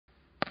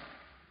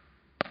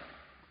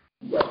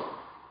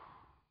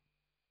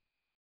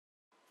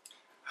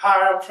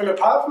Hi, I'm Philipp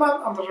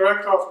Halfmann. I'm the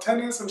Director of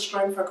Tennis and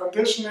Strength and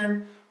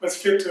Conditioning with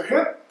Fit to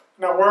Hit,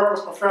 and I work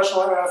with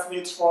professional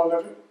athletes for a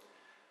living.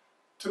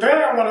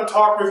 Today I want to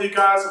talk with you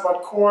guys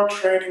about core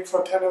training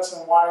for tennis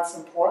and why it's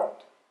important.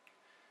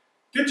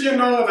 Did you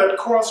know that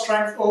core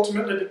strength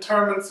ultimately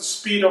determines the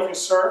speed of your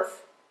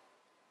serve?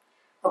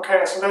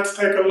 Okay, so let's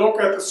take a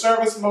look at the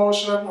service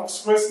motion of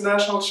Swiss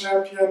national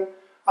champion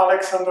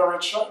Alexander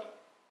Ritschard.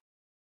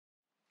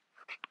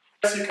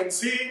 As you can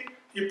see,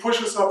 he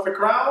pushes off the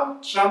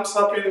ground, jumps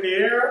up in the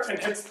air and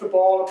hits the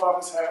ball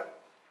above his head.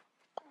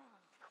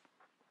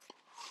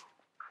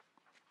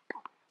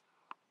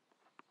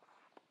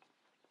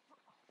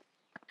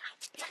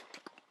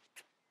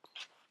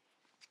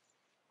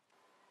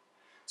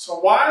 So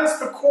why is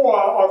the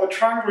core or the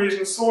trunk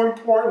region so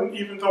important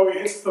even though he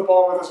hits the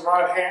ball with his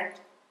right hand?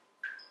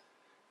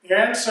 The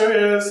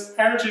answer is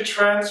energy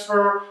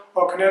transfer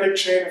or kinetic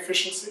chain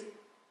efficiency.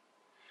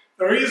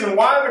 The reason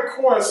why the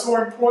core is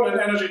so important in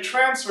energy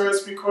transfer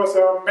is because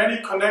there are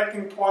many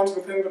connecting points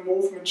within the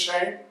movement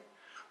chain,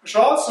 which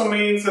also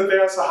means that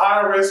there's a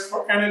higher risk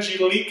for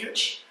energy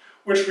leakage,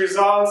 which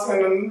results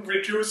in a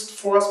reduced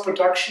force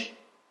production.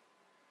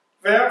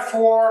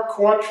 Therefore,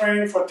 core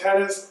training for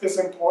tennis is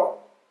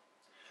important.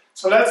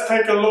 So let's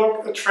take a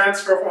look at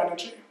transfer of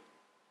energy.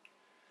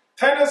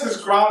 Tennis is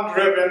ground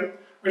driven,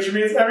 which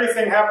means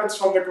everything happens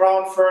from the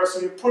ground first. So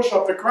you push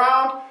up the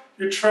ground,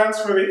 you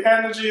transfer the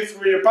energy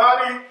through your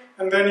body,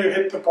 and then you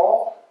hit the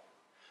ball.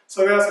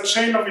 So there's a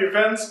chain of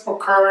events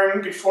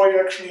occurring before you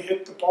actually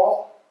hit the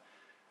ball.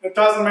 It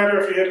doesn't matter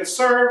if you hit a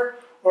serve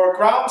or a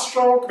ground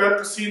stroke, that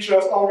procedure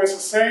is always the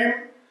same.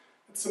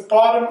 It's a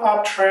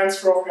bottom-up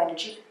transfer of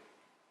energy.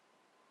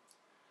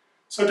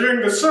 So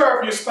during the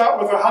serve, you start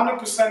with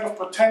 100% of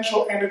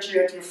potential energy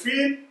at your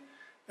feet,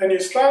 then you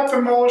start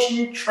the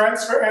motion,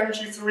 transfer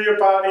energy through your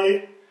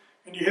body,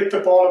 and you hit the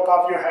ball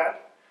above your head.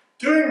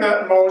 During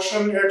that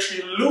motion, you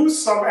actually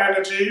lose some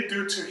energy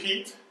due to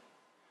heat.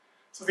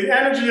 So the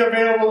energy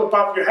available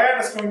above your head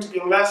is going to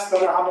be less than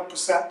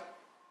 100%.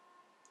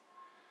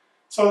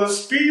 So the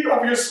speed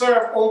of your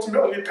serve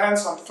ultimately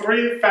depends on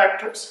three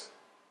factors.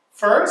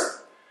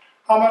 First,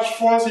 how much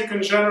force you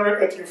can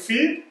generate at your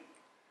feet.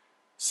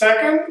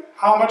 Second,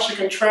 how much you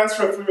can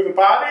transfer through the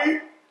body.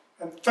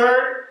 And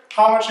third,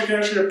 how much you can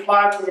actually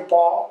apply to the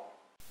ball.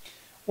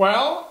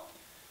 Well,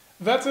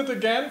 that's it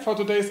again for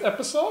today's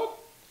episode.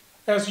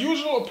 As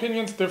usual,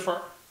 opinions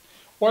differ.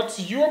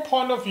 What's your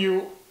point of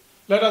view?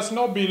 Let us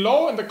know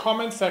below in the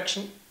comment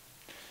section.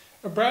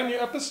 A brand new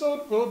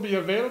episode will be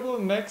available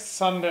next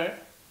Sunday.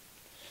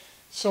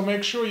 So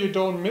make sure you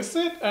don't miss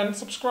it and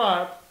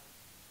subscribe.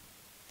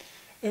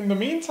 In the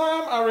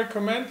meantime, I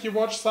recommend you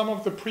watch some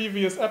of the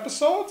previous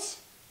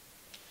episodes.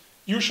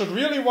 You should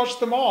really watch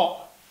them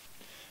all.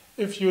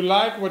 If you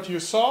like what you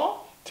saw,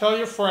 tell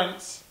your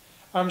friends.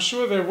 I'm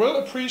sure they will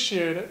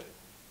appreciate it.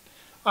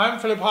 I'm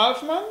Philipp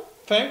Halfmann.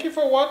 Thank you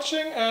for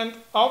watching and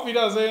auf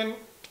Wiedersehen.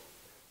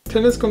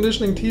 Tennis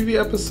Conditioning TV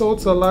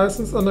episodes are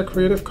licensed under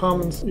Creative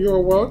Commons. You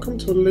are welcome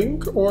to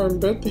link or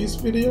embed these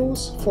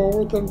videos,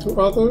 forward them to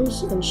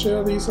others, and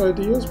share these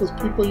ideas with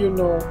people you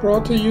know.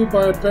 Brought to you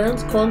by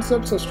Advanced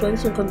Concepts of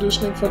Strength and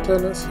Conditioning for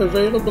Tennis.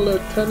 Available at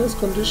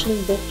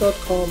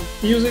tennisconditioningbook.com.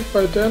 Music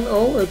by Dan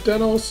O at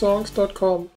danosongs.com.